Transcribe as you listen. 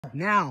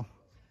Now.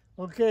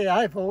 Okay,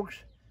 hi folks.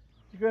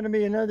 It's going to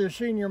be another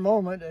senior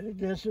moment. I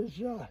guess it's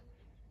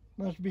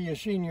must be a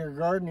senior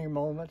gardening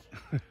moment.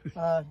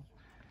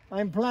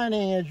 I'm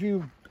planting, as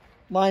you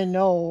might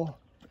know,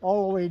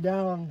 all the way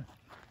down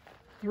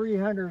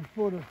 300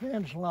 foot of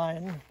fence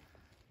line.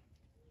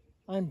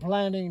 I'm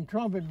planting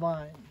trumpet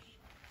vines.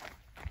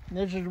 And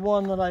this is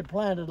one that I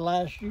planted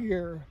last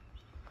year.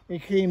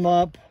 It came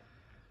up.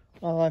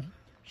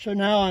 So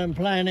now I'm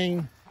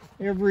planting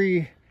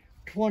every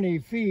 20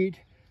 feet.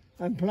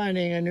 I'm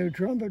planting a new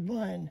trumpet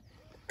vine.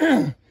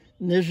 And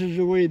this is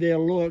the way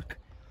they'll look.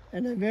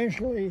 And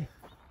eventually,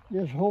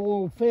 this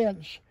whole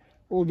fence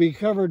will be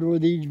covered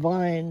with these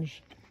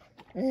vines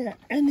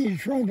and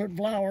these trumpet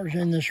flowers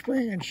in the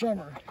spring and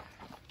summer.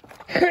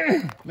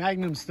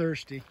 Magnum's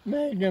thirsty.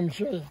 Magnum's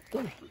thirsty.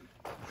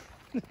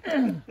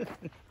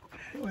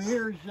 So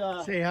here's...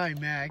 Say hi,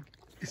 Mag.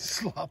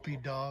 Sloppy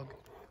dog.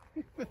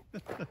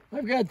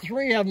 I've got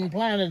 3 of them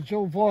planted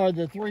so far,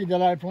 the 3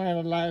 that I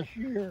planted last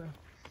year.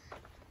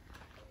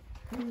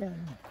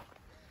 And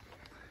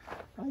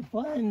I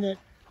find that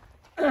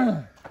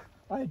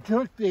I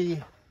took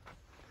the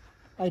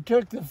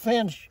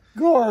fence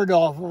guard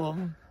off of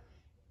them,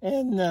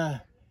 and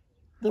the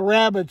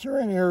rabbits are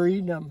in here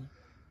eating them.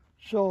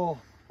 So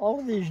all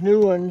of these new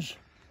ones,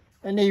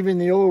 and even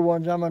the old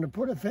ones, I'm going to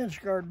put a fence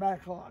guard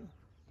back on.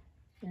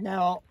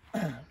 Now,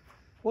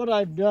 what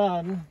I've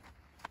done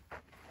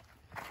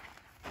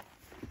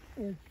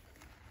is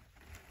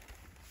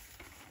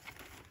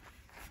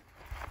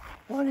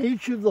on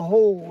each of the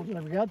holes,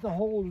 I've got the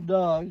holes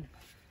dug.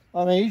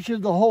 On each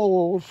of the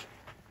holes,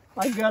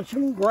 I've got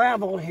some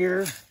gravel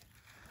here,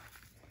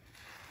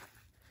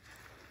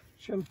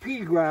 some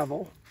pea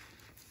gravel.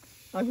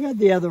 I've got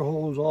the other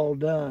holes all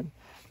done,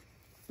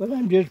 but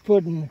I'm just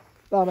putting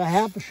about a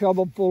half a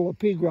shovel full of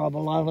pea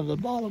gravel out of the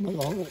bottom of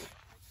the hole.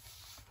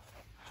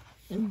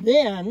 And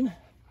then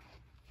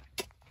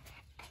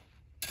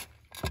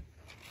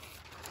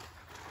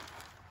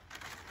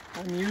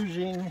I'm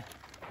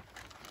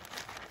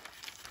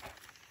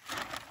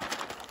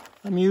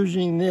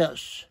using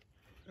this.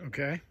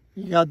 Okay.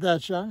 You got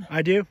that, son?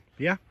 I do,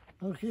 yeah.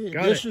 Okay,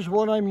 This is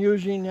what I'm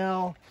using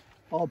now.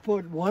 I'll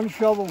put 1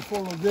 shovel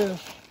full of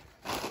this,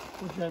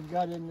 which I've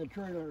got in the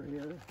trailer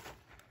here.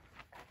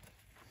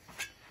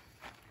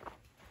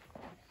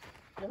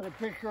 Got a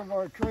picture of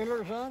our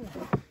trailer, son?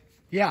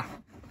 Yeah.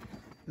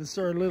 This is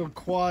our little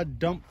quad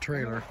dump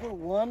trailer. Put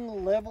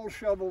 1 level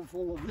shovel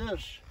full of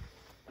this,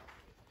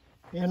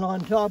 and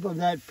on top of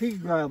that pea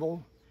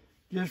gravel,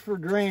 just for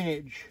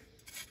drainage.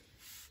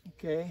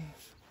 Okay.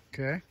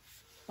 Okay.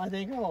 I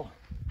think I'll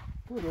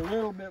put a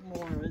little bit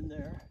more in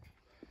there.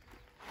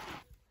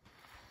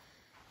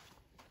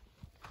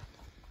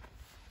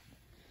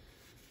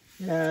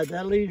 Yeah,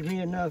 that leaves me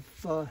enough.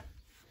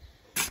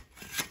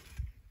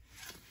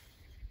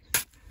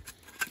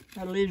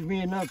 That leaves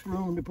me enough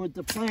room to put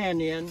the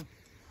plant in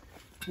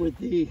with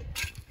the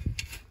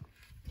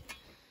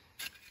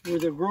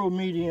grow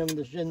medium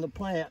that's in the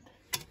plant.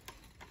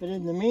 But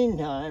in the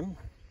meantime,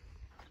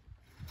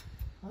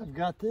 I've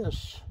got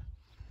this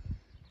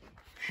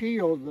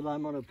shield that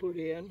I'm going to put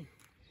in.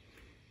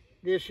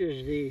 This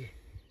is the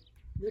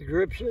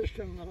drip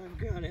system that I've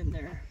got in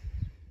there.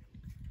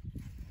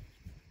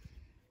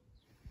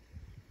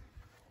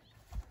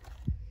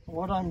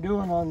 What I'm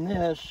doing on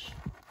this,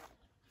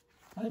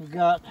 I've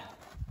got,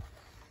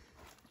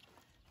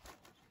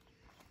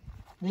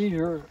 these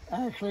are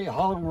actually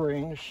hog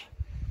rings.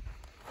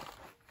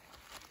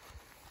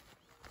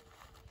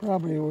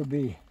 Probably would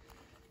be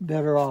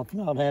better off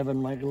not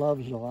having my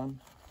gloves on.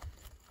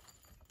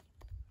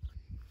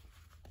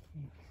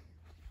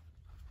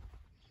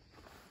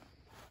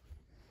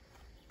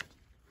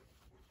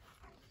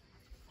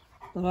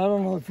 But I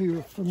don't know if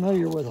you're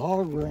familiar with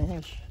hog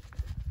rings.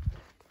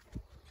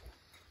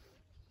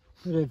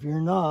 But if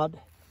you're not,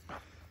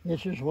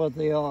 this is what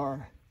they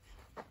are.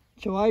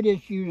 So I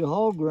just use a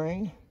hog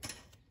ring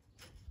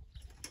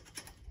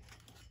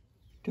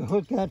to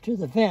hook that to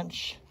the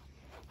fence.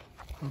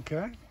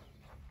 Okay.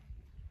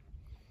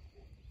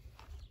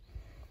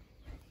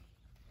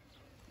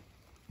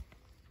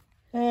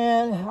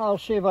 And I'll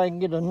see if I can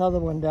get another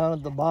one down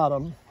at the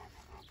bottom.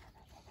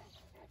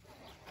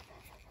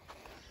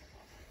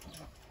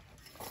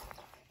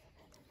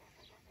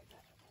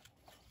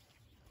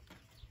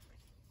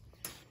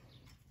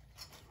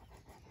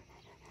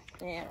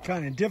 Yeah.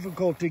 Kind of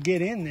difficult to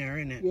get in there,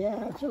 isn't it?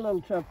 Yeah, it's a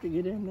little tough to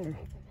get in there,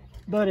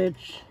 but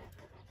it's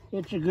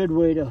a good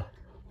way to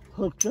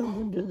hook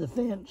something to the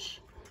fence.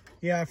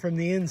 Yeah, from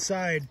the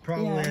inside,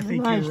 probably. Yeah, I think the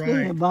nice you're thing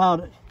right. about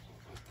it,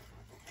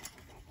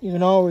 you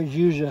can always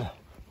use a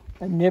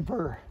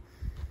nipper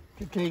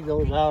to take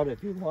those out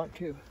if you want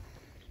to.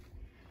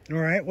 All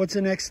right, what's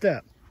the next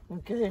step?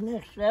 Okay,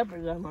 next step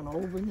is I'm going to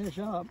open this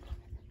up.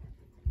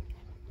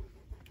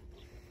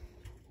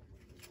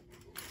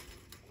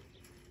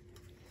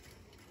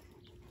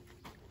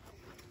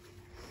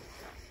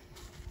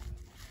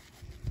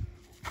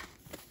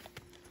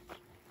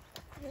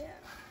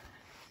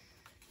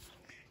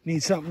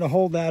 Need something to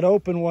hold that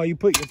open while you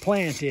put your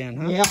plant in,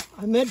 huh? Yeah,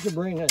 I meant to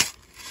bring a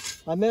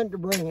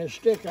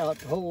stick out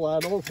to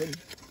hold that open.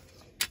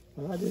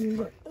 But I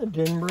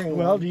didn't bring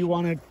Well, one. do you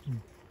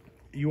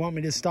want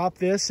me to stop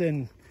this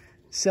and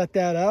set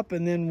that up,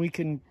 and then we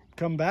can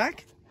come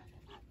back?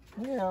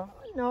 Yeah,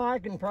 no, I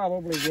can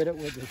probably get it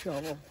with the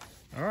shovel.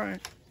 All right.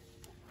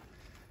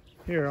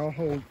 Here, I'll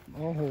hold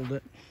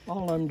it.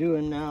 All I'm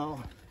doing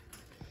now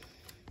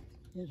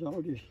is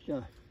I'll just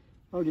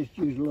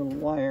use a little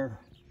wire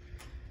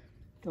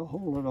to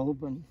hold it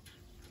open.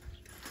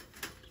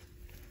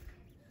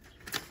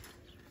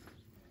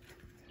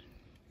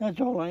 That's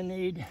all I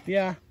need.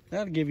 Yeah,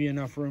 that'll give you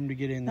enough room to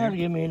get in there. That'll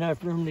give me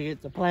enough room to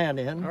get the plant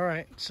in. All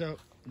right, so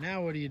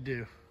now what do you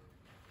do?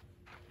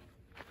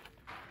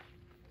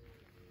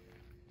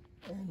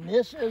 And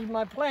this is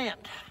my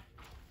plant.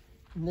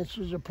 And this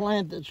is a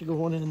plant that's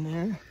going in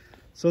there.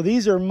 So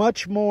these are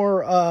much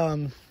more,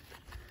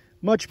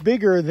 much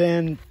bigger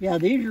than... Yeah,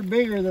 these are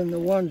bigger than the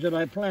ones that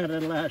I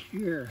planted last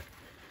year.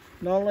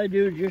 And all I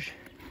do is just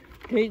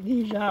take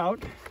these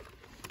out.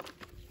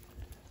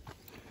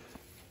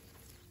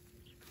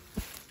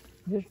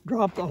 Just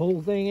drop the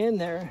whole thing in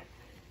there.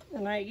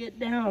 And I get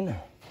down.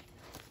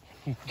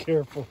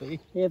 Carefully.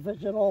 If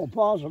it's at all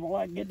possible,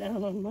 I get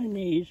down on my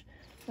knees.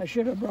 I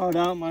should have brought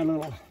out my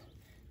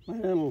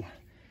little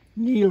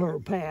kneeler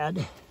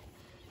pad,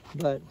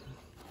 but...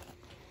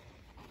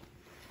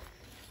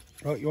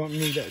 Oh, you want me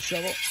to need that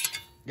shovel?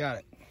 Got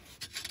it.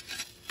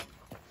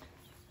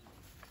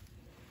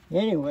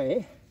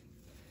 Anyway,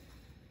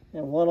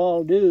 and what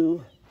I'll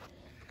do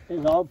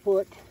is I'll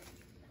put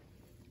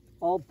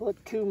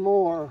 2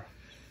 more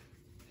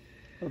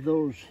of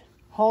those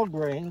hog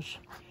rings.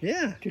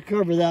 Yeah. To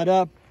cover that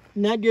up,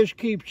 and that just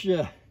keeps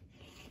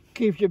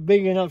it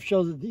big enough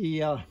so that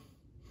the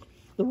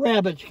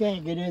rabbits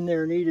can't get in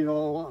there and eat it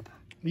all up.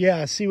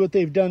 Yeah, see what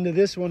they've done to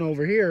this one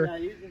over here. Yeah,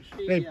 you can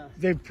see.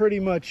 They've pretty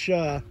much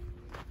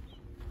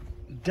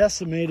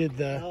decimated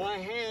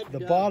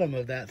the bottom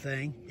of that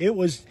thing. It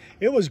was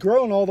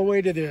growing all the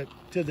way to the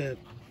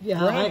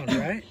ground,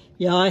 right?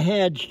 Yeah, I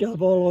had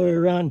stuff all the way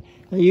around.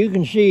 Now you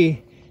can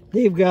see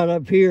they've got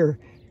up here,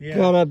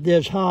 got up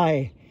this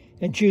high,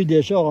 and chewed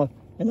this off.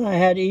 And I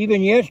had,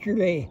 even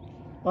yesterday,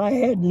 I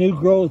had new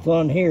growth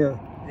on here.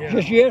 Yeah.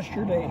 Just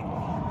yesterday.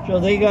 So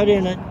they got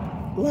in it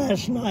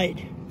last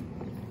night.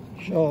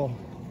 So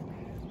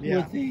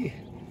with the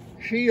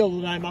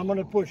shield, I'm going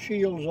to put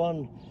shields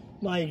on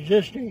my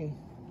existing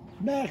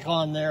back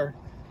on there.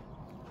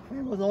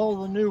 And with all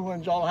the new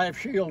ones, I'll have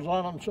shields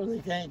on them so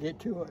they can't get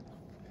to it.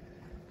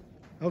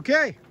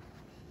 Okay.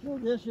 So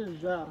this is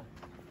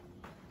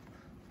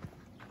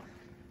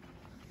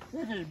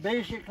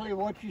basically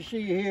what you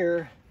see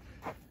here.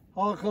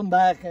 I'll come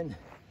back and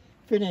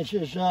finish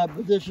this up,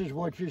 but this is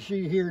what you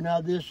see here.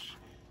 Now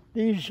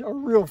these are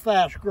real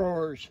fast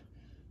growers.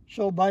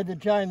 So by the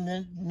time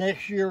the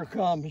next year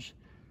comes,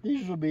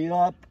 these will be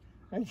up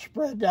and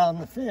spread down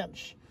the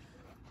fence.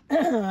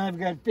 I've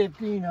got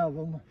 15 of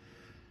them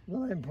that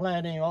I'm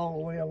planting all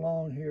the way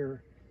along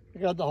here. I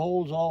got the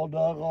holes all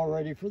dug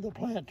already for the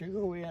plant to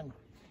go in.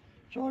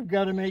 So I've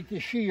got to make the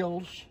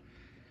shields,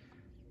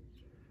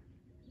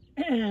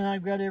 and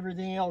I've got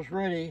everything else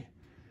ready.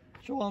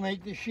 So I'll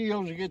make the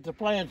shields and get the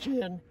plants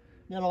in,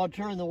 then I'll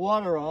turn the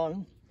water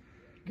on,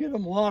 get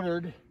them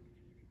watered,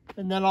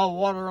 and then I'll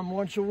water them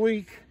once a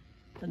week,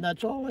 and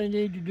that's all I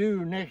need to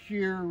do. Next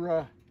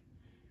year,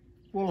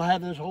 we'll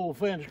have this whole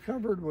fence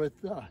covered with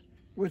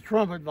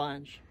trumpet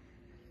vines.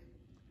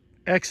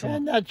 Excellent.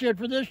 And that's it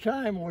for this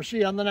time. We'll see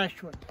you on the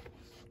next one.